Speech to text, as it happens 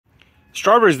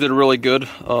Strawberries did really good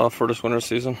for this winter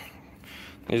season.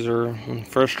 These are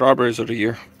first strawberries of the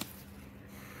year.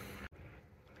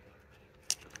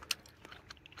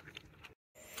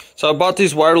 So I bought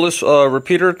these wireless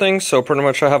repeater things. So pretty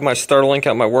much I have my Starlink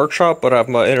at my workshop, but I have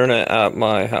my internet at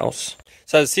my house.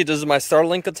 So as you see, this is my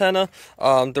Starlink antenna.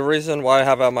 The reason why I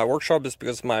have it at my workshop is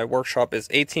because my workshop is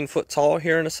 18 foot tall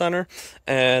here in the center.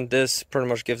 And this pretty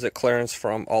much gives it clearance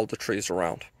from all the trees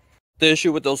around. The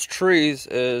issue with those trees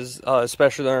is,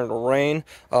 especially during the rain,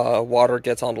 water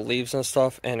gets on the leaves and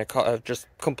stuff, and it just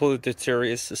completely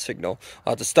deteriorates the signal.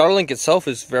 The Starlink itself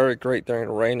is very great during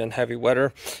the rain and heavy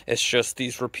weather. It's just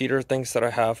these repeater things that I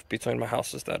have between my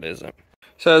houses that isn't.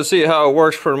 So to see how it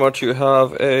works, pretty much you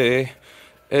have a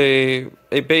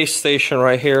base station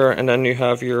right here, and then you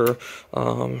have your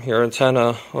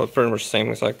antenna, well, pretty much the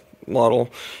same exact model,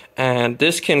 and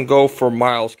this can go for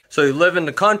miles. So you live in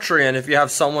the country, and if you have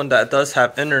someone that does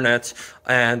have internet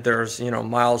and there's, you know,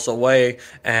 miles away,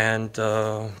 and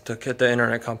the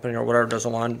internet company or whatever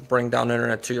doesn't want to bring down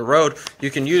internet to your road,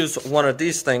 you can use one of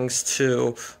these things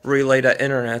to relay that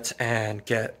internet and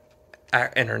get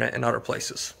internet in other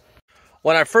places.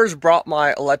 When I first brought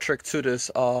my electric to this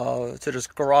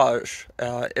garage,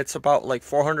 it's about like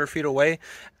 400 feet away,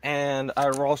 and I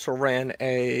also ran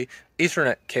a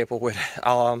Ethernet cable with it.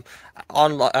 I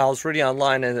was reading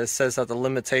online, and it says that the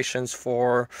limitations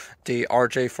for the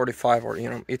RJ45 or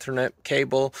Ethernet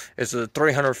cable is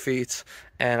 300 feet,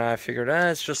 and I figured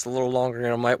it's just a little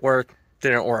longer, might work.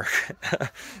 Didn't work.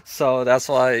 So that's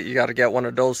why you got to get one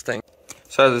of those things.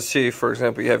 So as you see, for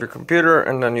example, you have your computer,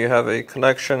 and then you have a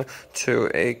connection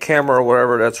to a camera or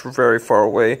whatever that's very far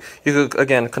away. You could,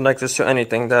 again, connect this to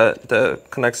anything that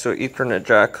connects to an Ethernet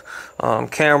jack.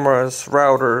 Cameras,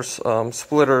 routers,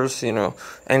 splitters,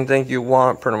 anything you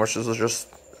want. Pretty much this just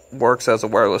works as a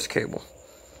wireless cable.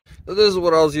 So this is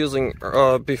what I was using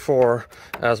before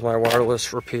as my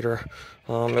wireless repeater.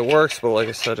 It works, but like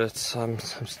I said, I'm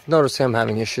noticing I'm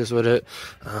having issues with it.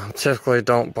 Typically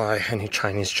don't buy any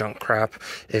Chinese junk crap,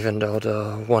 even though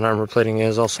the one I'm replacing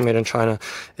is also made in China.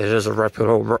 It is a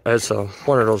reputable,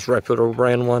 one of those reputable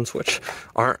brand ones, which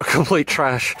aren't complete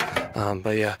trash.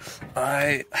 But yeah,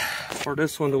 for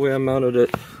this one, the way I mounted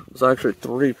it was actually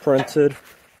 3D printed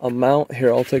a mount.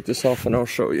 Here, I'll take this off and I'll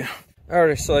show you.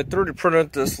 Alright, so I 3D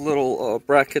printed this little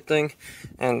bracket thing,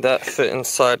 and that fit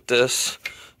inside this.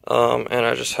 And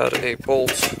I just had a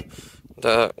bolt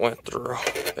that went through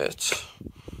it.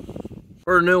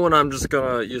 For a new one, I'm just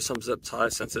gonna use some zip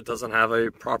ties since it doesn't have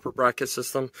a proper bracket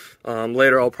system.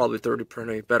 Later, I'll probably 3D print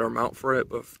a better mount for it,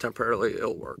 but temporarily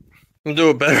it'll work. I'm gonna do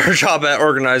a better job at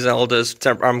organizing all this.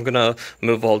 I'm gonna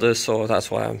move all this, so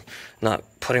that's why I'm not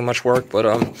putting much work. But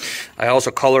I also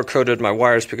color coded my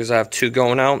wires because I have two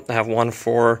going out. I have one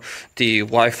for the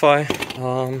Wi-Fi.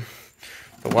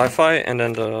 And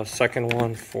then the second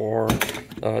one for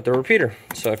the repeater.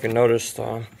 So if you noticed,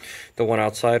 the one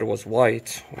outside was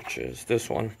white, which is this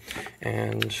one,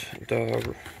 and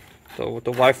the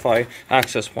Wi-Fi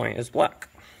access point is black.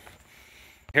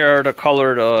 Here are the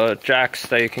colored jacks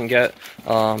that you can get.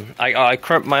 I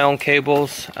crimp my own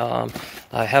cables.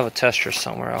 I have a tester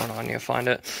somewhere. I don't know, I need to find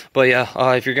it. But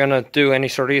yeah, if you're gonna do any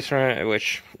sort of Ethernet,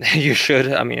 which you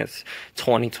should. I mean, it's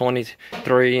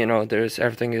 2023.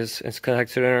 Everything is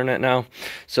connected to the internet now.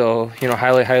 So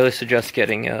highly suggest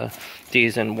getting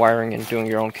these and wiring and doing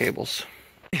your own cables.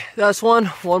 That's one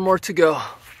more to go.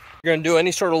 If you're going to do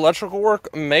any sort of electrical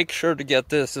work, make sure to get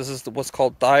this. This is what's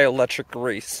called dielectric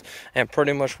grease. And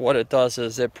pretty much what it does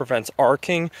is it prevents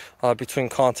arcing between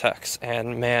contacts.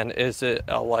 And man, is it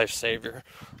a lifesaver.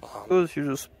 You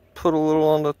just put a little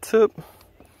on the tip,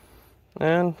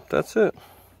 and that's it.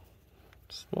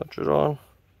 Smudge it on.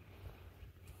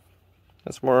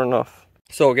 That's more than enough.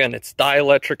 So again, it's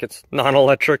dielectric, it's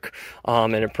non-electric,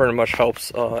 and it pretty much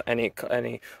helps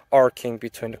any arcing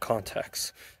between the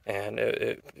contacts, and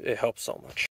it helps so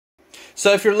much.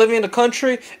 So if you're living in the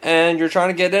country and you're trying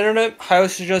to get internet, I highly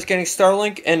suggest getting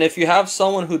Starlink. And if you have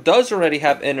someone who does already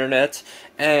have internet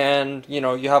and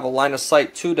you have a line of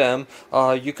sight to them,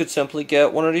 you could simply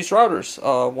get one of these routers,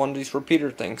 one of these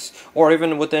repeater things, or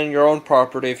even within your own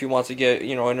property if you want to get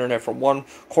internet from one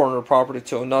corner of the property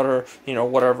to another,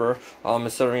 whatever,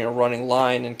 instead of running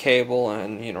line and cable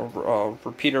and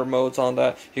repeater modes on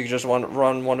that, you can just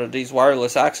run one of these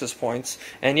wireless access points.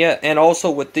 And yeah, and also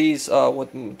with these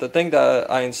with the thing that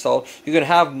I installed, you can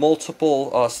have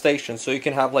multiple stations. So you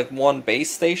can have like one base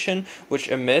station which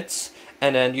emits,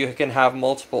 and then you can have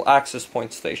multiple access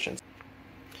point stations.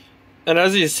 And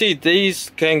as you see,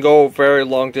 these can go very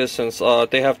long distance.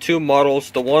 They have two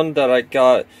models. The one that I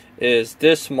got is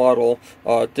this model.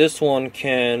 This one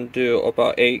can do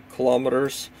about 8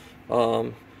 kilometers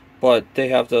But they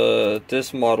have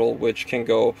this model which can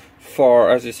go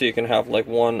far. As you see, you can have like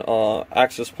one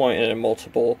access point and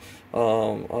multiple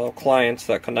clients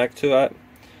that connect to it.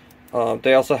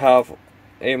 They also have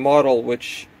a model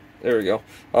which, there we go,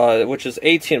 which is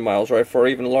 18 miles, right, for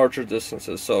even larger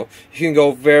distances. So you can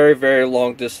go very, very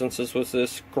long distances with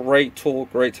this. Great tool,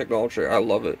 great technology. I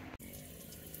love it.